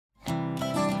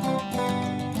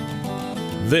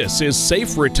This is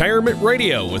Safe Retirement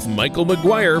Radio with Michael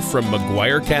McGuire from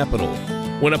McGuire Capital.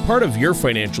 When a part of your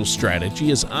financial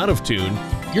strategy is out of tune,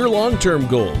 your long-term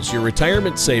goals, your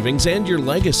retirement savings, and your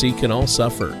legacy can all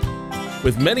suffer.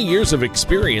 With many years of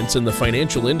experience in the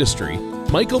financial industry,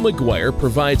 Michael McGuire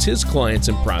provides his clients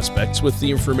and prospects with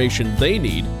the information they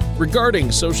need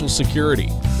regarding Social Security,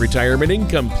 retirement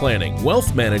income planning,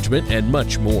 wealth management, and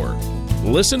much more.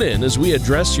 Listen in as we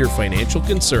address your financial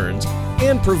concerns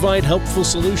and provide helpful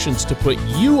solutions to put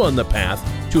you on the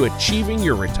path to achieving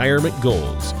your retirement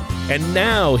goals. And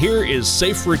now, here is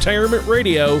Safe Retirement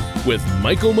Radio with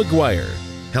Michael McGuire.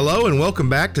 Hello and welcome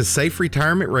back to Safe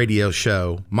Retirement Radio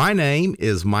Show. My name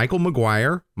is Michael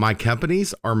McGuire. My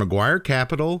companies are McGuire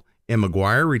Capital and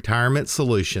McGuire Retirement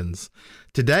Solutions.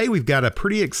 Today we've got a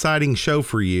pretty exciting show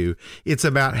for you. It's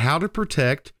about how to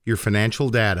protect your financial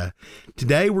data.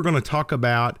 Today we're going to talk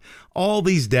about all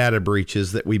these data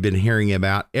breaches that we've been hearing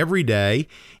about every day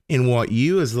and what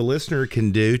you as the listener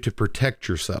can do to protect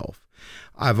yourself.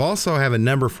 I've also have a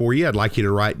number for you I'd like you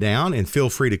to write down, and feel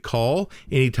free to call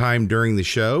anytime during the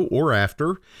show or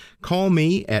after. Call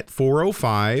me at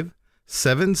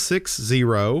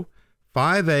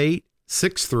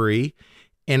 405-760-5863.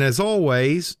 And as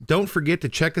always, don't forget to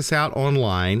check us out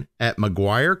online at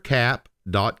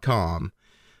McGuireCap.com.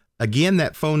 Again,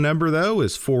 that phone number, though,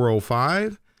 is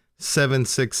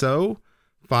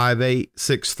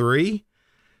 405-760-5863.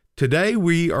 Today,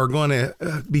 we are going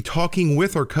to be talking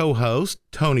with our co-host,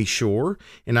 Tony Shore,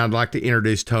 and I'd like to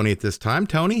introduce Tony at this time.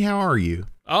 Tony, how are you?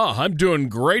 Oh, I'm doing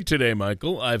great today,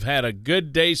 Michael. I've had a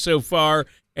good day so far,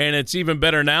 and it's even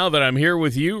better now that I'm here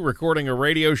with you recording a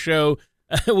radio show.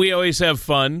 We always have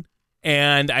fun,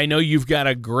 and I know you've got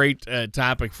a great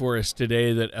topic for us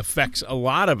today that affects a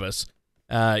lot of us,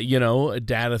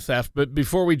 data theft. But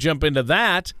before we jump into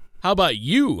that, how about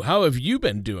you? How have you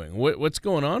been doing? What's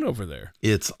going on over there?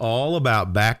 It's all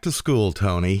about back to school,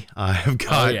 Tony. I have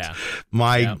got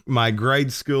my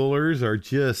grade schoolers are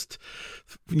just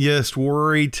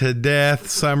worried to death.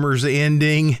 Summer's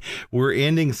ending. We're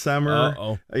ending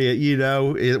summer.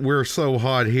 We're so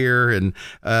hot here, and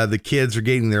the kids are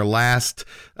getting their last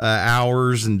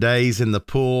hours and days in the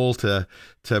pool to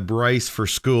brace for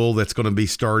school that's going to be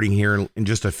starting here in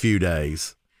just a few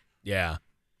days. Yeah,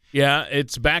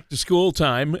 it's back to school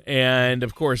time, and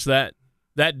of course that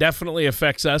definitely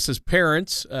affects us as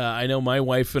parents. I know my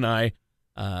wife and I,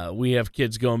 we have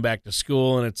kids going back to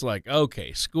school, and it's like,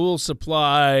 okay, school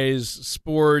supplies,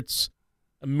 sports,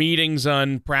 meetings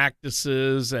on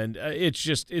practices, and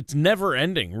it's never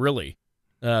ending, really,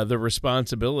 the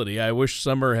responsibility. I wish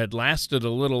summer had lasted a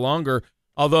little longer,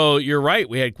 although you're right,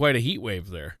 we had quite a heat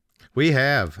wave there. We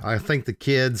have. I think the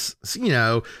kids,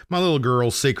 my little girl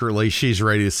secretly, she's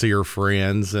ready to see her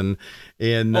friends. And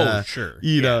sure.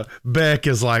 Beck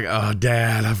is like, oh,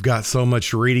 Dad, I've got so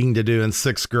much reading to do in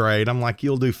 6th grade. I'm like,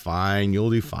 you'll do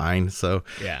fine. So,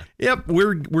 yep,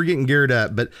 we're getting geared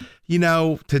up. But,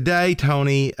 today,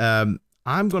 Tony, I'm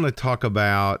going to talk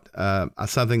about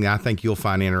something that I think you'll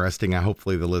find interesting.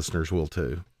 Hopefully the listeners will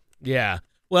too. Yeah.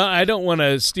 Well, I don't want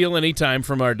to steal any time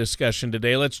from our discussion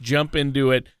today. Let's jump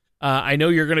into it. I know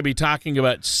you're going to be talking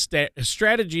about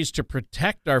strategies to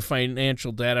protect our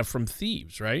financial data from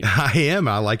thieves, right? I am.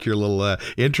 I like your little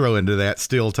intro into that,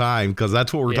 still time, because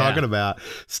that's what we're talking about,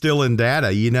 stealing data.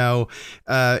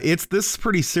 This is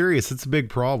pretty serious. It's a big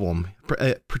problem,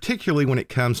 particularly when it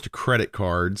comes to credit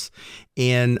cards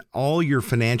and all your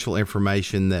financial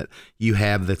information that you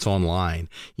have that's online.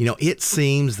 It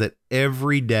seems that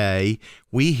every day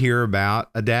we hear about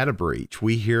a data breach.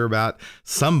 We hear about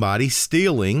somebody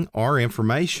stealing our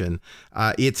information.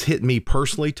 It's hit me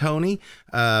personally, Tony.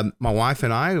 My wife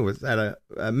and I was at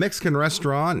a Mexican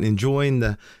restaurant enjoying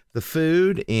the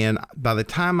food, and by the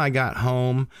time I got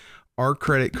home, our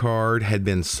credit card had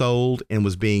been sold and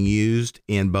was being used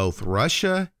in both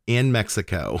Russia and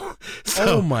Mexico.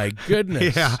 Oh my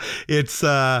goodness. Yeah, it's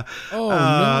no.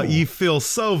 You feel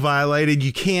so violated.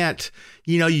 You can't,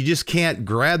 you just can't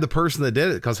grab the person that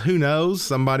did it, because who knows?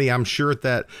 Somebody, I'm sure, at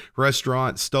that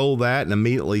restaurant stole that and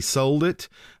immediately sold it.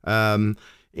 And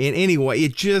anyway,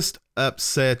 it just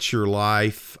upsets your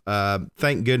life.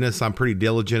 Thank goodness I'm pretty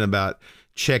diligent about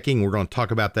checking. We're going to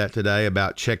talk about that today,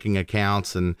 about checking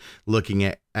accounts and looking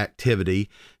at activity.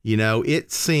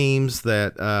 It seems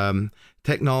that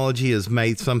technology has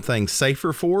made some things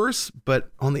safer for us,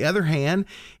 but on the other hand,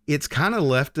 it's kind of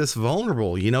left us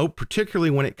vulnerable,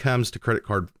 particularly when it comes to credit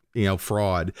card,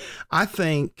 fraud. I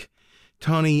think,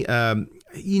 Tony,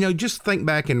 just think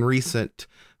back in recent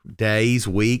days,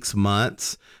 weeks,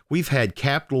 months. We've had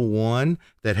Capital One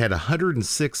that had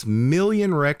 106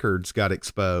 million records got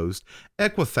exposed.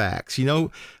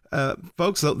 Equifax,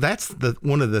 folks, that's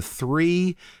one of the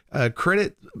three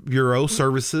credit bureau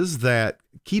services that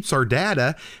keeps our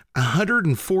data.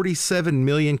 147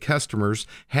 million customers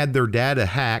had their data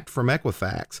hacked from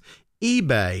Equifax.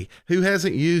 eBay, who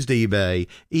hasn't used eBay?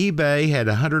 eBay had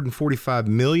 145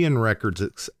 million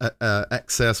records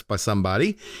accessed by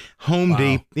somebody. Home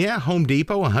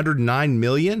Depot, 109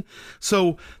 million.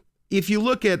 So if you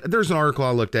look at, there's an article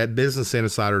I looked at,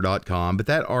 businessinsider.com, but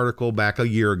that article back a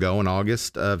year ago in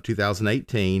August of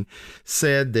 2018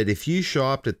 said that if you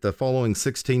shopped at the following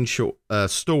 16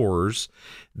 stores,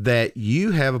 that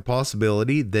you have a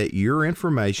possibility that your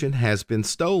information has been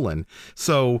stolen.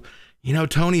 So,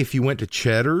 Tony, if you went to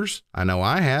Cheddar's, I know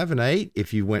I have and ate.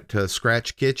 If you went to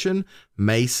Scratch Kitchen,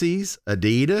 Macy's,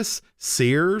 Adidas,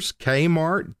 Sears,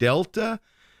 Kmart, Delta,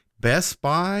 Best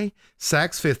Buy,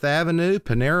 Saks Fifth Avenue,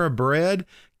 Panera Bread,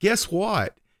 guess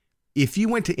what? If you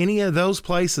went to any of those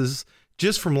places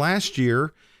just from last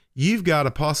year, you've got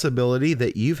a possibility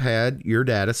that you've had your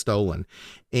data stolen.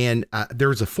 And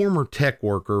there's a former tech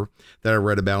worker that I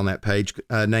read about on that page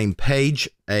named Paige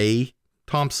A.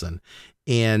 Thompson.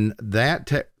 And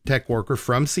that tech worker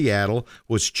from Seattle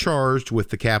was charged with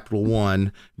the Capital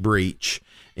One breach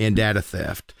and data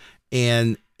theft.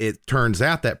 And it turns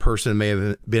out that person may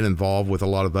have been involved with a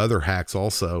lot of other hacks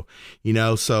also,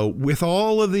 so with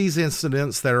all of these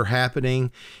incidents that are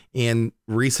happening in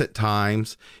recent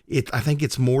times, I think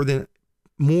it's more than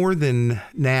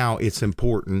now, it's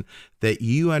important that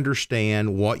you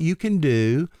understand what you can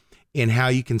do and how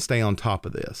you can stay on top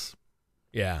of this.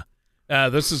 Yeah.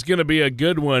 This is going to be a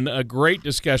good one, a great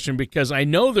discussion, because I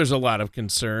know there's a lot of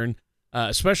concern,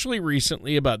 especially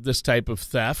recently, about this type of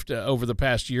theft over the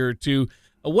past year or two,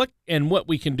 what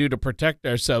we can do to protect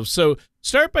ourselves. So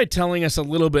start by telling us a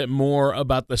little bit more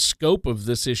about the scope of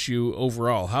this issue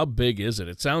overall. How big is it?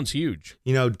 It sounds huge.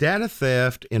 Data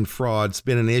theft and fraud's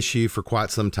been an issue for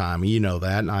quite some time. You know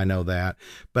that, and I know that.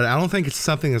 But I don't think it's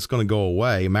something that's going to go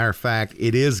away. Matter of fact,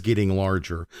 it is getting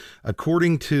larger.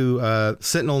 According to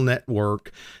Sentinel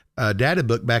Network data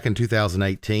book back in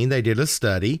 2018, they did a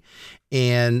study,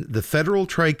 and the Federal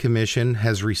Trade Commission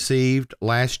has received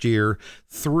last year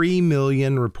 3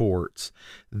 million reports.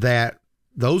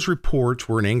 Those reports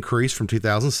were an increase from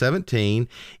 2017.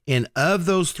 And of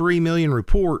those 3 million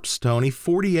reports, Tony,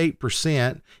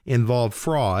 48% involved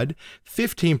fraud.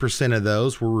 15% of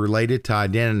those were related to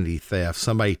identity theft,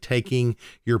 somebody taking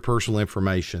your personal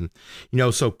information.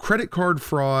 So credit card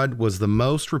fraud was the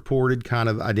most reported kind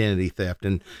of identity theft.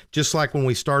 And just like when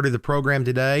we started the program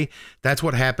today, that's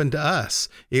what happened to us.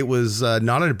 It was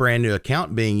not a brand new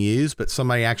account being used, but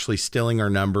somebody actually stealing our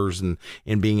numbers and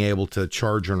being able to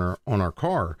charge on our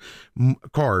card.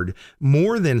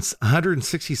 More than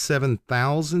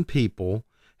 167,000 people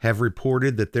have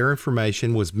reported that their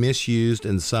information was misused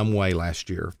in some way last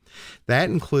year. That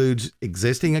includes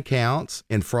existing accounts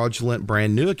and fraudulent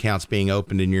brand new accounts being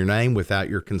opened in your name without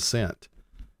your consent.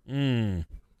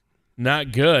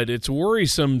 Not good. It's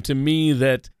worrisome to me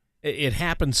that it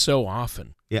happens so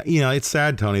often. Yeah, it's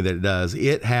sad, Tony, that it does.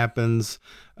 It happens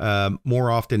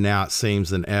more often now, it seems,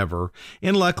 than ever.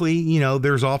 And luckily,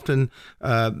 there's often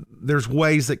there's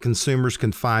ways that consumers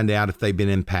can find out if they've been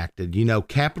impacted.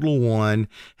 Capital One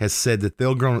has said that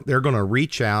they're going to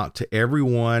reach out to every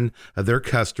one of their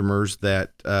customers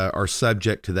that are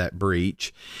subject to that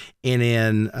breach. And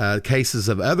in cases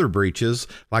of other breaches,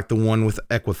 like the one with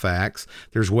Equifax,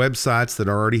 there's websites that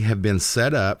already have been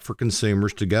set up for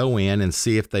consumers to go in and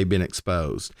see if they've been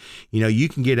exposed. You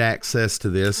can get access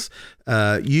to this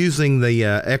using the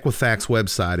Equifax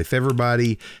website. If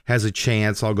everybody has a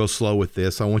chance, I'll go slow with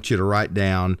this. I want you to write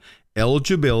down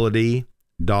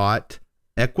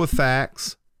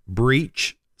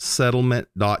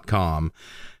eligibility.equifaxbreachsettlement.com.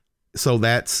 So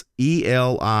that's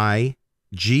ELIGIBILITY,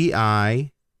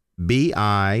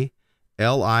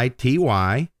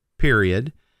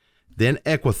 period. Then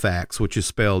Equifax, which is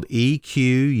spelled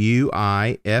EQUIFAX.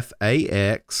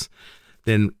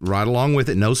 Then right along with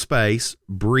it, no space,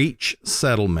 breach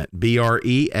settlement,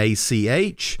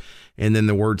 BREACH, and then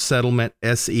the word settlement,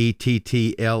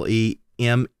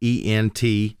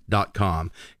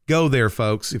 SETTLEMENT.com. Go there,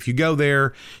 folks. If you go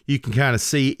there, you can kind of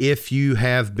see if you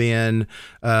have been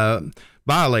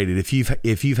violated,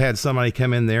 if you've had somebody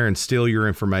come in there and steal your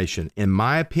information. In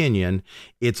my opinion,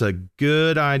 it's a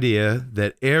good idea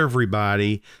that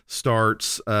everybody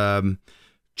starts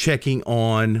checking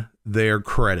on their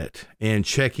credit and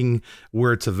checking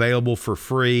where it's available for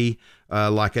free.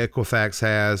 like Equifax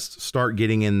has, start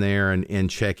getting in there and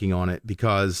checking on it,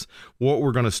 because what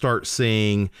we're going to start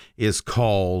seeing is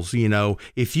calls.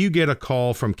 If you get a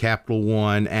call from Capital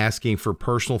One asking for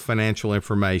personal financial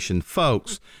information,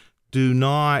 folks, do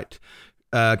not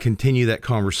continue that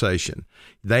conversation.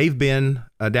 They've been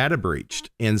data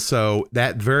breached. And so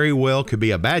that very well could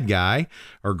be a bad guy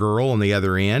or girl on the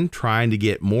other end trying to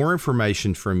get more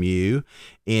information from you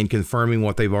and confirming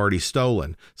what they've already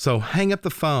stolen. So hang up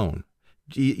the phone.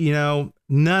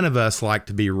 None of us like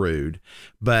to be rude,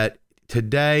 but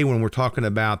today, when we're talking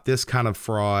about this kind of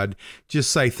fraud,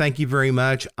 just say, thank you very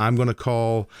much. I'm going to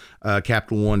call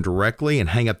Capital One directly, and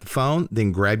hang up the phone.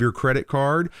 Then grab your credit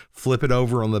card, flip it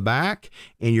over on the back,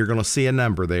 and you're going to see a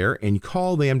number there, and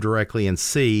call them directly and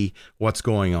see what's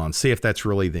going on. See if that's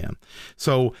really them.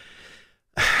 So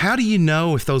how do you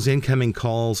know if those incoming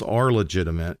calls are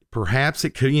legitimate? Perhaps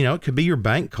it could be your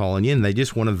bank calling you and they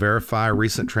just want to verify a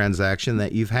recent transaction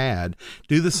that you've had.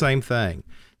 Do the same thing.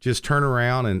 Just turn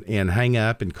around and hang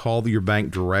up and call your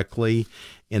bank directly.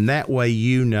 And that way,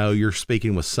 you're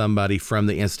speaking with somebody from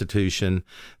the institution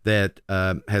that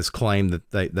has claimed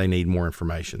that they need more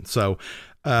information. So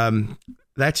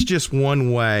that's just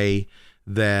one way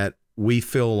that we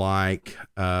feel like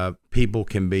people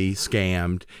can be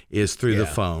scammed, is through the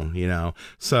phone,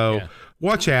 So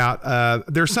watch out.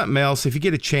 There's something else. If you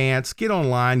get a chance, get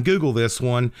online, Google this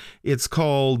one. It's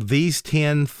called These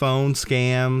 10 Phone Call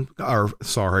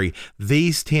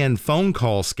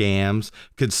Scams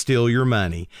Could Steal Your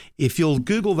Money. If you'll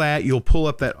Google that, you'll pull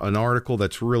up an article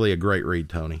that's really a great read,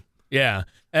 Tony. Yeah,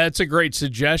 that's a great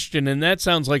suggestion, and that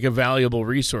sounds like a valuable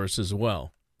resource as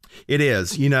well. It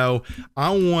is. I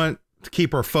want to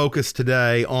keep our focus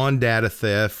today on data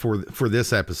theft for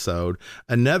this episode.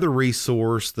 Another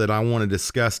resource that I want to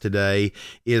discuss today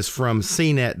is from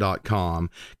cnet.com,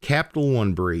 Capital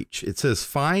One breach. It says,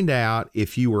 find out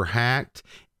if you were hacked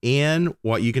and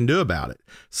what you can do about it.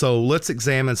 So let's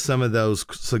examine some of those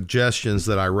suggestions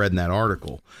that I read in that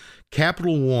article.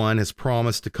 Capital One has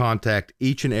promised to contact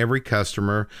each and every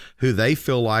customer who they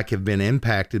feel like have been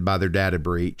impacted by their data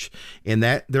breach, and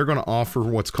that they're going to offer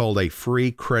what's called a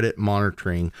free credit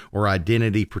monitoring or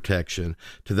identity protection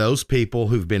to those people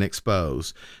who've been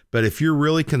exposed. But if you're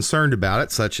really concerned about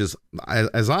it, such as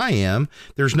I am,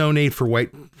 there's no need for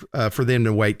them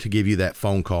to wait to give you that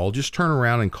phone call. Just turn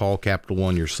around and call Capital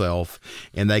One yourself,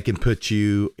 and they can put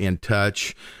you in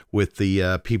touch with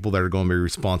the people that are going to be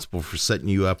responsible for setting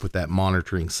you up with that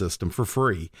monitoring system for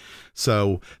free.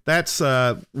 So that's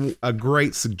a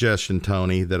great suggestion,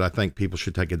 Tony, that I think people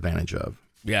should take advantage of.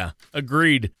 Yeah,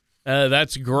 agreed.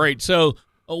 That's great. So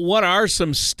what are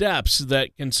some steps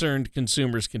that concerned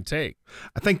consumers can take?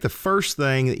 I think the first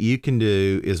thing that you can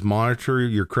do is monitor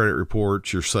your credit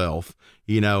reports yourself.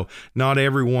 Not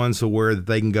everyone's aware that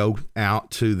they can go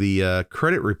out to the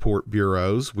credit report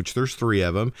bureaus, which there's 3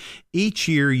 of them. Each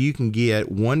year you can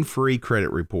get one free credit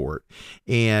report.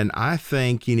 And I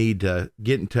think you need to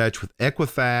get in touch with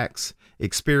Equifax,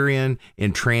 Experian,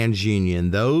 and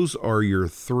TransUnion. Those are your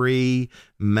 3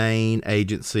 main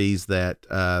agencies that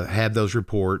have those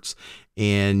reports,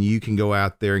 and you can go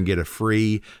out there and get a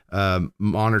free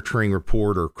monitoring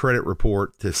report or credit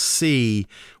report to see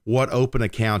what open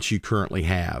accounts you currently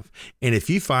have. And if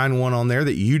you find one on there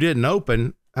that you didn't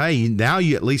open, hey, now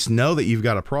you at least know that you've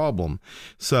got a problem.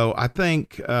 So I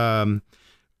think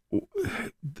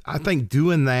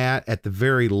doing that at the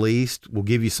very least will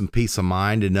give you some peace of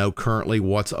mind to know currently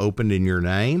what's opened in your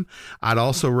name. I'd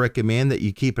also recommend that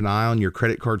you keep an eye on your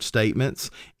credit card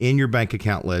statements in your bank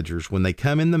account ledgers. When they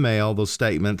come in the mail, those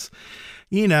statements,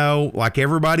 like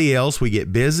everybody else, we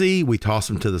get busy, we toss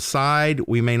them to the side,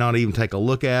 we may not even take a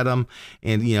look at them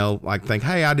and, think,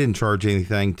 hey, I didn't charge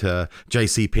anything to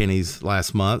JCPenney's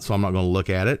last month, so I'm not going to look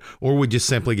at it. Or we just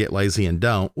simply get lazy and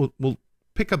don't. We'll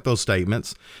pick up those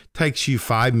statements. Takes you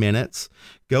 5 minutes.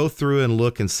 Go through and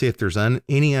look and see if there's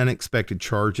any unexpected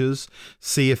charges.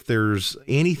 See if there's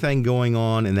anything going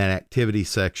on in that activity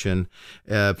section.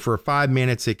 For 5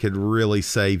 minutes, it could really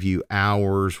save you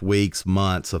hours, weeks,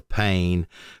 months of pain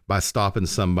by stopping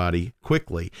somebody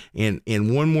quickly. And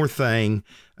one more thing,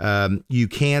 you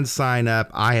can sign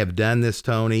up. I have done this,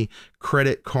 Tony.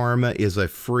 Credit Karma is a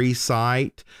free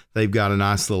site. They've got a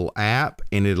nice little app,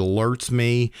 and it alerts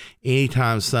me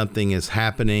anytime something is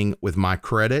happening with my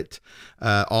credit.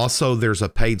 Also, there's a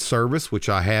paid service, which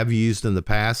I have used in the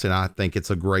past, and I think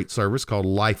it's a great service called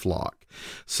LifeLock.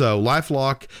 So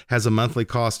LifeLock has a monthly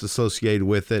cost associated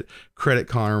with it. Credit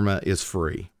Karma is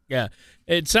free. Yeah.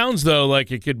 It sounds, though,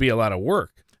 like it could be a lot of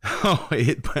work. Oh,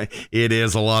 it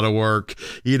is a lot of work.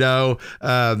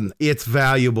 It's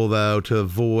valuable, though, to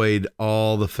avoid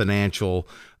all the financial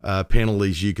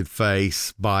penalties you could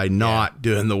face by not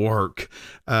doing the work.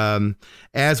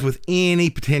 As with any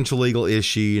potential legal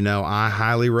issue, I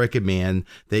highly recommend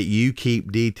that you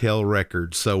keep detailed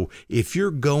records. So if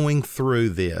you're going through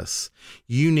this,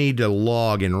 you need to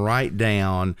log and write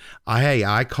down, hey,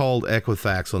 I called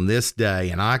Equifax on this day,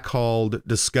 and I called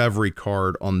Discovery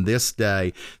Card on this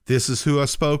day. This is who I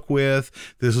spoke with.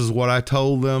 This is what I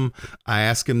told them. I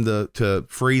asked them to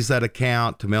freeze that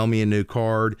account, to mail me a new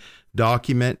card.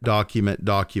 Document,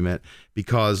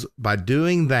 because by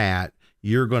doing that,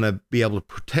 you're going to be able to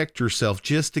protect yourself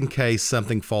just in case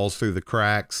something falls through the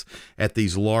cracks at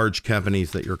these large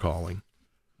companies that you're calling.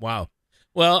 Wow.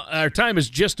 Well, our time is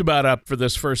just about up for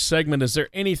this first segment. Is there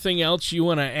anything else you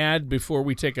want to add before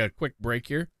we take a quick break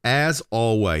here? As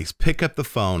always, pick up the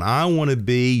phone. I want to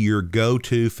be your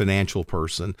go-to financial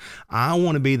person. I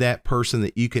want to be that person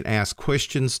that you can ask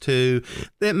questions to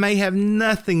that may have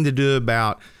nothing to do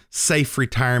about safe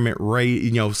retirement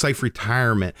rate, safe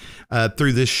retirement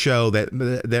through this show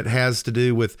that has to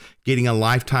do with getting a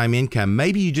lifetime income.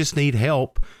 Maybe you just need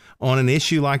help on an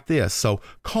issue like this. So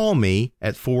call me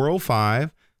at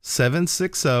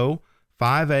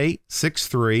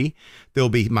 405-760-5863. There'll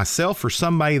be myself or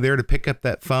somebody there to pick up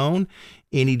that phone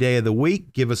any day of the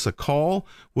week. Give us a call.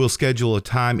 We'll schedule a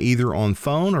time either on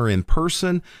phone or in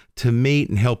person to meet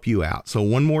and help you out. So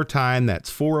one more time, that's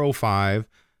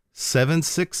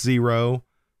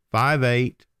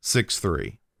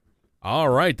 405-760-5863. All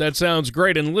right, that sounds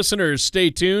great. And listeners, stay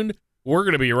tuned. We're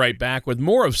going to be right back with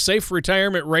more of Safe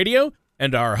Retirement Radio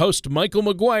and our host, Michael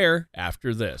McGuire,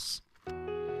 after this.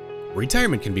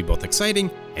 Retirement can be both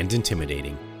exciting and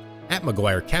intimidating. At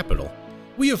McGuire Capital,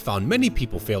 we have found many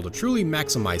people fail to truly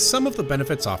maximize some of the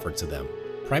benefits offered to them,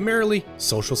 primarily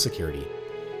Social Security.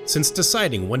 Since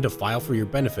deciding when to file for your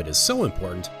benefit is so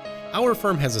important, our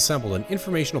firm has assembled an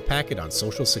informational packet on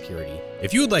Social Security.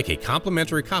 If you would like a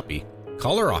complimentary copy,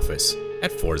 call our office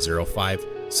at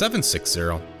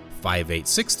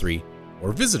 405-760-5863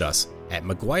 or visit us at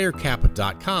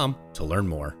McGuireCap.com to learn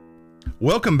more.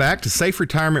 Welcome back to Safe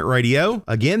Retirement Radio.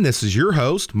 Again, this is your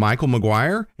host, Michael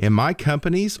McGuire, and my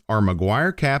companies are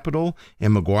McGuire Capital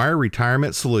and McGuire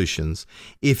Retirement Solutions.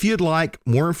 If you'd like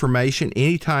more information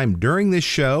anytime during this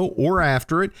show or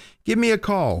after it, give me a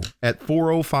call at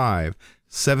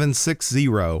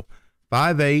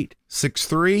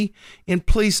 405-760-5863, and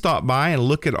please stop by and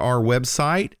look at our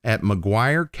website at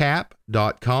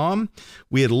McGuireCap.com.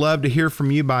 We'd love to hear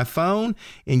from you by phone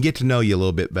and get to know you a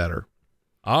little bit better.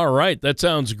 All right, that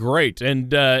sounds great.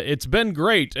 And it's been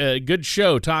great. Good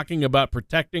show talking about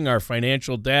protecting our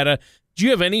financial data. Do you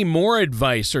have any more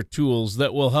advice or tools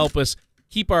that will help us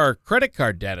keep our credit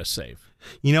card data safe?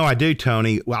 I do,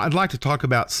 Tony. Well, I'd like to talk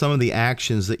about some of the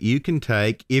actions that you can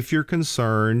take if you're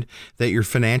concerned that your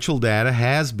financial data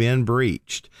has been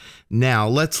breached. Now,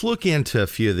 let's look into a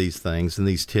few of these things and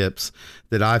these tips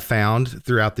that I've found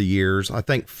throughout the years. I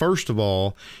think, first of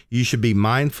all, you should be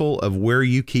mindful of where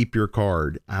you keep your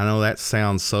card. I know that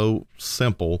sounds so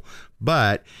simple,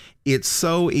 but it's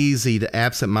so easy to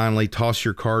absentmindedly toss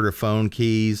your card or phone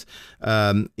keys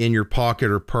in your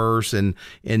pocket or purse and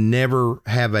never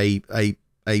have a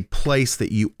place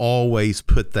that you always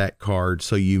put that card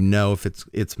so you know if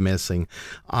it's missing.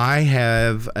 I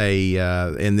have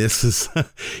and this is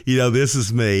this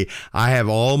is me. I have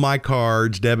all my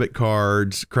cards, debit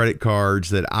cards, credit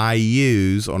cards that I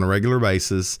use on a regular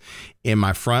basis in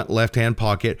my front left-hand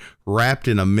pocket, wrapped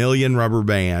in a million rubber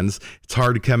bands. It's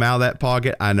hard to come out of that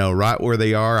pocket. I know right where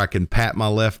they are. I can pat my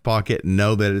left pocket and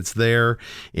know that it's there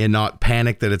and not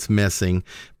panic that it's missing.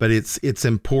 But it's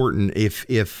important if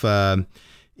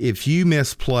you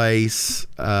misplace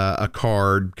a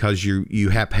card because you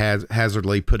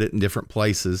haphazardly put it in different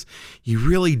places, you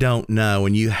really don't know,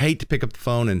 and you hate to pick up the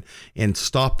phone and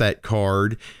stop that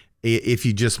card if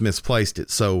you just misplaced it.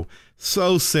 So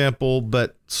simple,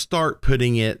 but start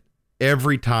putting it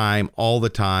every time, all the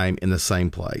time in the same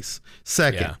place.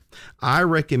 Second, I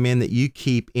recommend that you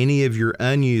keep any of your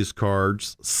unused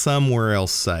cards somewhere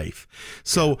else safe.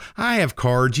 So I have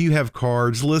cards, you have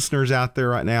cards, listeners out there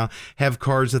right now have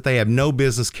cards that they have no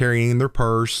business carrying in their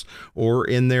purse or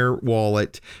in their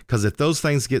wallet, because if those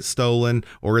things get stolen,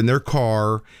 or in their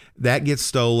car, that gets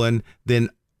stolen, then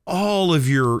all of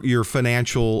your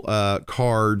financial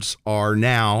cards are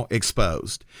now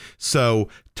exposed. So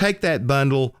take that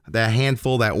bundle, that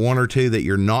handful, that one or two that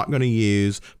you're not going to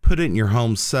use, put it in your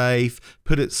home safe,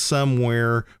 put it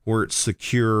somewhere where it's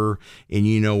secure and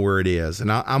you know where it is.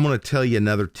 And I'm going to tell you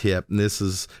another tip, and this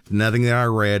is nothing that I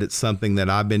read. It's something that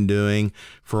I've been doing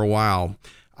for a while.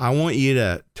 I want you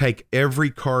to take every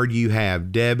card you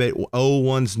have, debit, old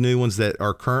ones, new ones that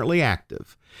are currently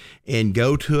active, and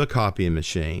go to a copying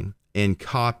machine and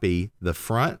copy the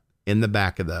front and the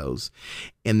back of those.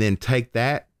 And then take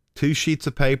that 2 sheets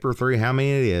of paper, 3, how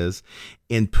many it is,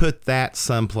 and put that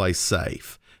someplace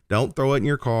safe. Don't throw it in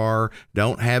your car.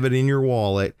 Don't have it in your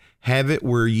wallet. Have it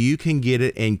where you can get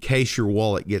it in case your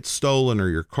wallet gets stolen or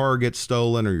your car gets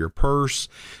stolen or your purse,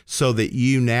 so that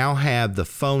you now have the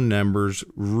phone numbers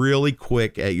really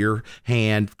quick at your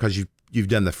hand, because you've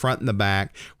done the front and the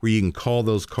back, where you can call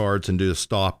those cards and do a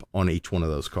stop on each one of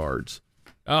those cards.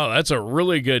 Oh, that's a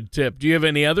really good tip. Do you have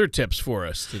any other tips for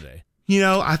us today?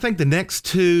 I think the next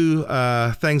 2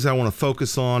 things I want to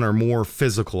focus on are more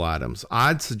physical items.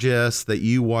 I'd suggest that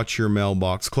you watch your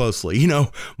mailbox closely.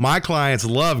 My clients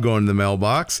love going to the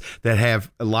mailbox that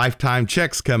have lifetime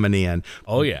checks coming in.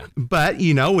 Oh, yeah. But,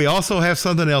 we also have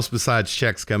something else besides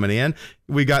checks coming in.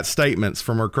 We got statements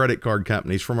from our credit card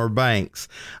companies, from our banks.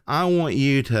 I want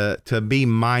you to be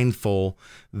mindful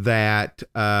that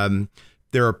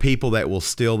there are people that will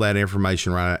steal that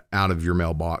information right out of your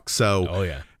mailbox. So, oh,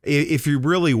 yeah. If you're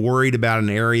really worried about an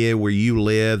area where you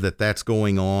live that's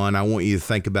going on, I want you to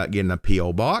think about getting a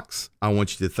P.O. box. I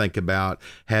want you to think about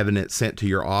having it sent to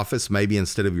your office, maybe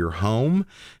instead of your home.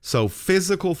 So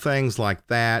physical things like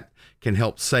that can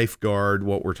help safeguard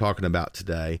what we're talking about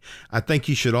today. I think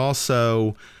you should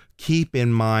also keep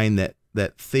in mind that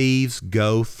thieves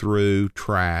go through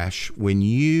trash. When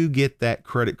you get that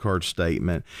credit card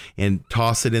statement and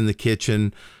toss it in the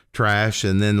kitchen trash,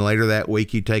 and then later that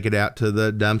week you take it out to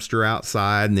the dumpster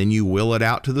outside, and then you wheel it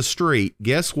out to the street.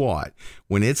 Guess what?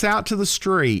 When it's out to the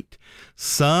street,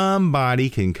 somebody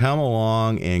can come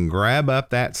along and grab up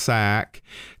that sack,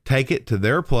 take it to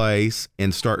their place,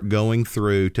 and start going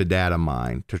through to data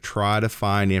mine to try to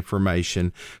find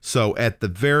information. So at the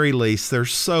very least, they're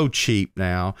so cheap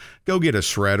now. Go get a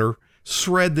shredder.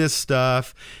 Shred this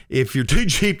stuff. If you're too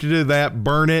cheap to do that,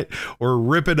 burn it or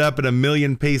rip it up in a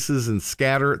million pieces and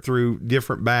scatter it through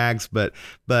different bags. But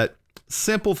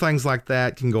simple things like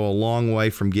that can go a long way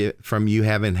from you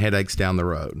having headaches down the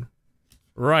road.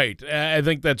 Right. I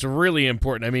think that's really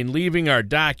important. I mean, leaving our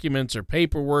documents or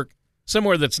paperwork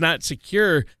somewhere that's not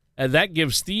secure, that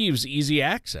gives thieves easy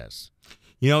access.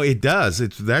 It does.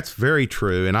 That's very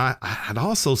true. And I'd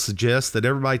also suggest that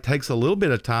everybody takes a little bit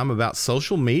of time about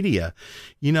social media.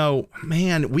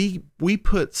 Man, we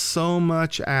put so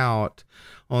much out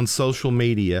on social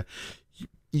media.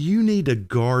 You need to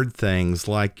guard things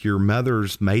like your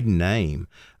mother's maiden name.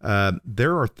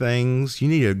 There are things you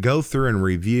need to go through and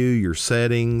review your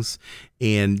settings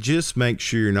and just make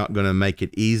sure you're not going to make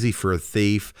it easy for a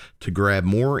thief to grab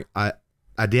more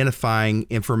identifying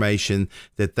information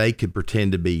that they could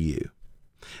pretend to be you.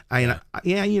 I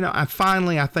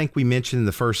think we mentioned in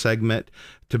the first segment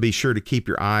to be sure to keep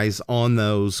your eyes on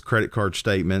those credit card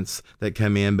statements that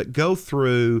come in, but go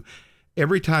through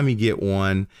every time you get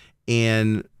one.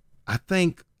 And I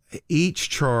think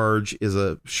each charge is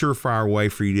a surefire way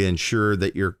for you to ensure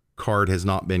that your card has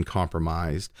not been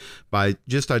compromised by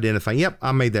just identifying, yep,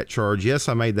 I made that charge. Yes,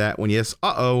 I made that one. Yes.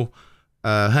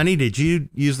 Honey, did you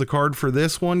use the card for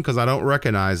this one? Because I don't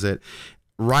recognize it.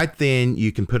 Right then,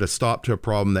 you can put a stop to a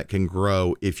problem that can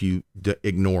grow if you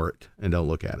ignore it and don't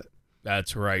look at it.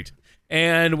 That's right.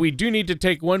 And we do need to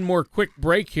take one more quick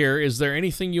break here. Is there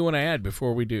anything you want to add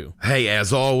before we do? Hey,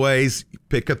 as always,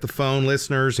 pick up the phone,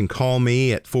 listeners, and call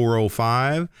me at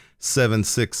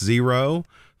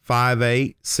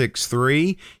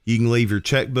 405-760-5863. You can leave your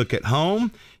checkbook at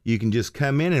home. You can just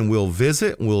come in and we'll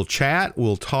visit, we'll chat,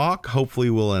 we'll talk. Hopefully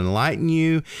we'll enlighten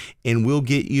you and we'll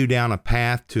get you down a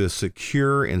path to a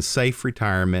secure and safe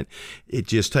retirement. It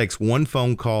just takes one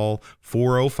phone call,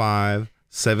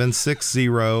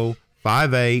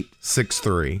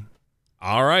 405-760-5863.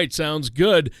 All right, sounds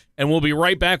good. And we'll be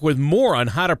right back with more on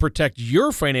how to protect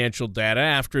your financial data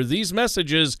after these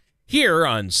messages here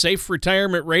on Safe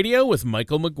Retirement Radio with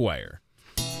Michael McGuire.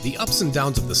 The ups and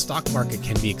downs of the stock market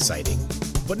can be exciting,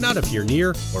 but not if you're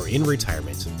near or in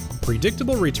retirement.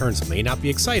 Predictable returns may not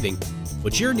be exciting,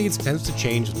 but your needs tend to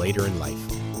change later in life.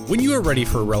 When you are ready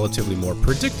for a relatively more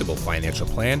predictable financial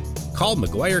plan, call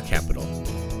McGuire Capital.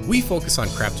 We focus on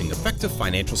crafting effective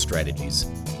financial strategies.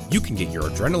 You can get your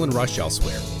adrenaline rush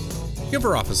elsewhere. Give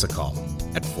our office a call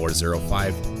at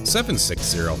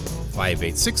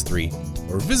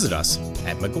 405-760-5863 or visit us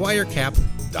at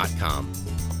McGuireCap.com.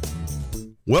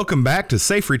 Welcome back to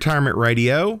Safe Retirement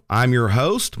Radio. I'm your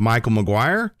host, Michael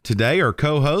McGuire. Today, our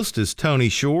co-host is Tony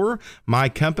Shore. My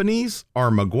companies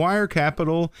are McGuire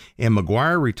Capital and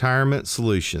McGuire Retirement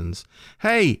Solutions.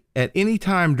 Hey, at any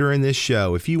time during this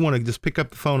show, if you want to just pick up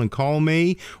the phone and call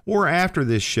me, or after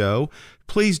this show,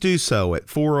 please do so at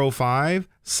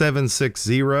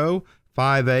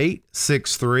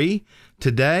 405-760-5863.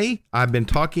 Today, I've been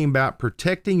talking about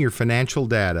protecting your financial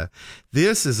data.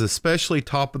 This is especially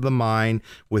top of the mind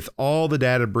with all the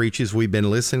data breaches we've been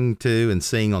listening to and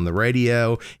seeing on the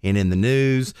radio and in the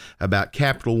news about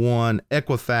Capital One,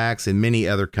 Equifax, and many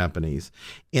other companies.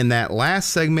 In that last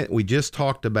segment, we just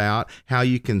talked about how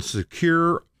you can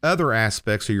secure other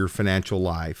aspects of your financial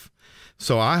life.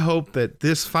 So I hope that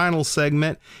this final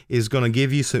segment is going to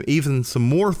give you some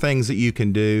more things that you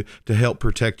can do to help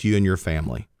protect you and your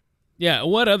family. Yeah,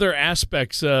 what other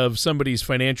aspects of somebody's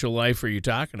financial life are you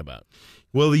talking about?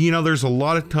 Well, there's a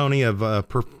lot of, Tony, of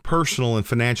personal and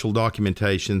financial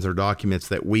documentations or documents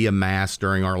that we amass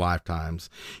during our lifetimes.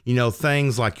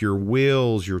 Things like your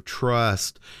wills, your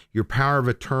trust, your power of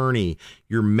attorney,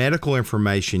 your medical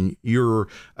information, your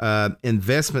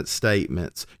investment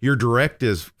statements, your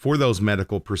directives for those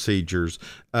medical procedures,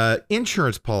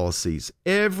 insurance policies,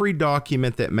 every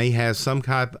document that may have some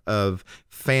type of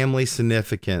family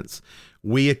significance,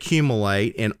 we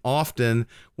accumulate, and often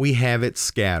we have it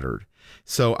scattered.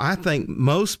 So I think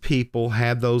most people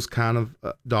have those kind of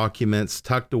documents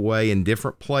tucked away in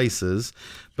different places,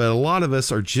 but a lot of us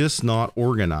are just not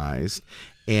organized.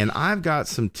 And I've got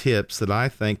some tips that I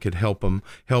think could help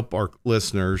our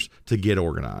listeners to get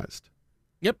organized.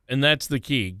 Yep, and that's the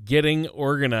key, getting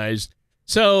organized.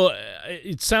 So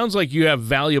it sounds like you have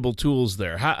valuable tools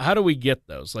there. How do we get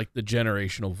those, like the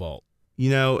generational vault?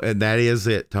 And that is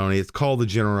it, Tony. It's called the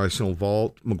Generational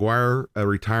Vault. McGuire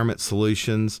Retirement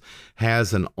Solutions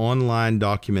has an online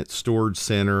document storage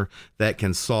center that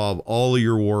can solve all of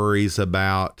your worries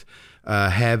about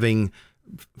having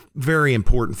very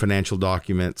important financial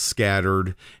documents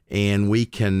scattered, and we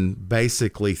can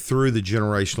basically, through the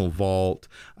Generational Vault,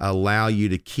 allow you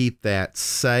to keep that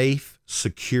safe,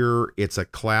 secure. It's a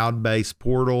cloud-based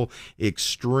portal,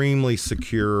 extremely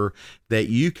secure, that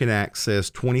you can access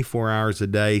 24 hours a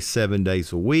day, 7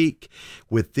 days a week.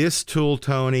 With this tool,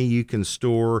 Tony, you can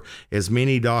store as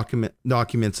many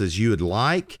documents as you would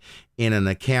like in an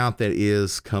account that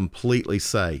is completely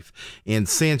safe. And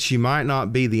since you might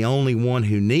not be the only one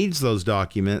who needs those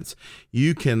documents,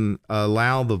 you can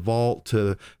allow the vault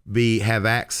to have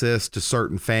access to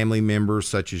certain family members,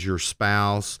 such as your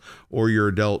spouse or your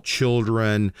adult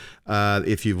children,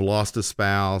 if you've lost a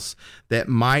spouse, that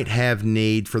might have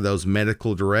need for those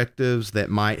medical directives, that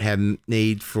might have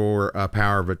need for a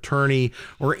power of attorney,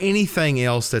 or anything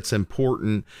else that's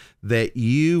important that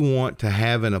you want to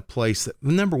have in a place that,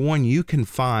 number one, you can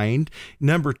find,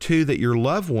 number two, that your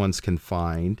loved ones can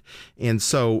find. And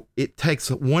so it takes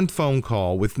one phone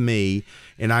call with me,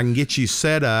 and I can get you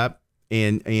set up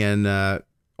and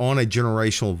on a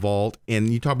generational vault.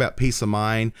 And you talk about peace of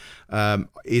mind.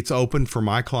 It's open for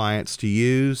my clients to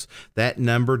use. That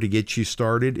number to get you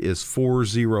started is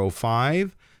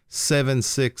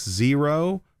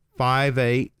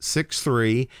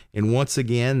 405-760-5863. And once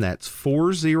again, that's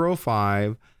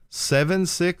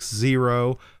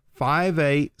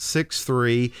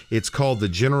 405-760-5863. It's called the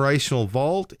Generational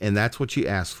Vault, and that's what you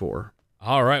ask for.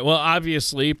 All right. Well,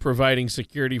 obviously, providing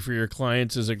security for your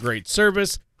clients is a great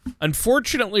service.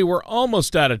 Unfortunately, we're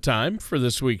almost out of time for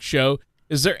this week's show.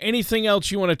 Is there anything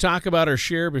else you want to talk about or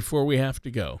share before we have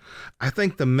to go? I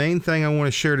think the main thing I want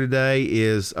to share today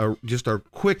is just a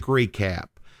quick recap.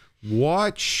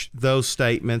 Watch those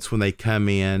statements when they come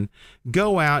in.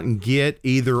 Go out and get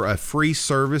either a free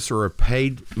service or a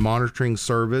paid monitoring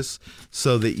service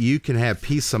so that you can have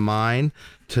peace of mind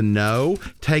to know.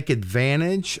 Take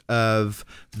advantage of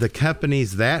the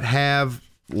companies that have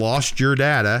lost your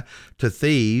data to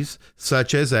thieves,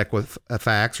 such as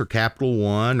Equifax or Capital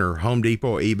One or Home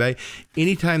Depot or eBay.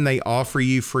 Anytime they offer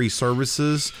you free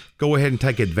services, go ahead and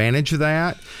take advantage of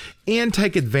that, and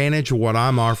take advantage of what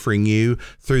I'm offering you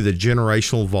through the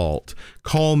Generational Vault.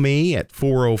 Call me at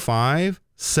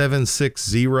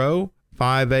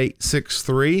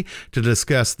 405-760-5863 to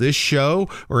discuss this show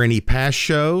or any past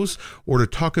shows, or to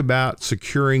talk about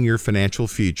securing your financial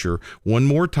future. One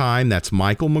more time, that's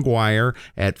Michael McGuire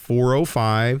at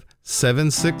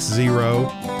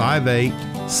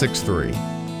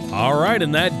 405-760-5863. All right,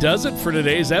 and that does it for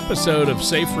today's episode of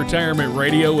Safe Retirement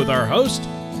Radio with our host,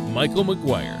 Michael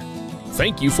McGuire.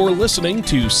 Thank you for listening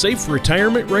to Safe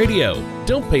Retirement Radio.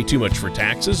 Don't pay too much for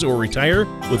taxes or retire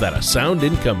without a sound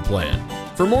income plan.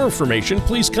 For more information,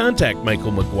 please contact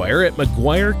Michael McGuire at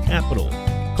McGuire Capital.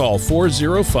 Call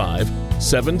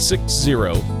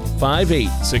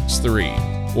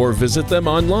 405-760-5863 or visit them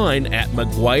online at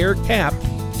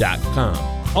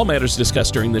McGuireCap.com. All matters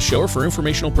discussed during this show are for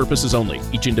informational purposes only.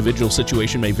 Each individual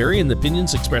situation may vary, and the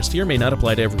opinions expressed here may not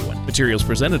apply to everyone. Materials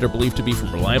presented are believed to be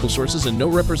from reliable sources, and no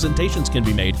representations can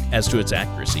be made as to its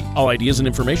accuracy. All ideas and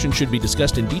information should be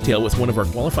discussed in detail with one of our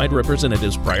qualified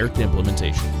representatives prior to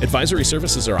implementation. Advisory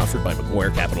services are offered by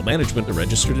McGuire Capital Management, a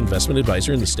registered investment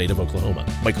advisor in the state of Oklahoma.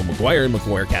 Michael McGuire and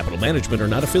McGuire Capital Management are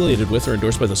not affiliated with or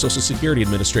endorsed by the Social Security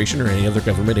Administration or any other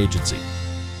government agency.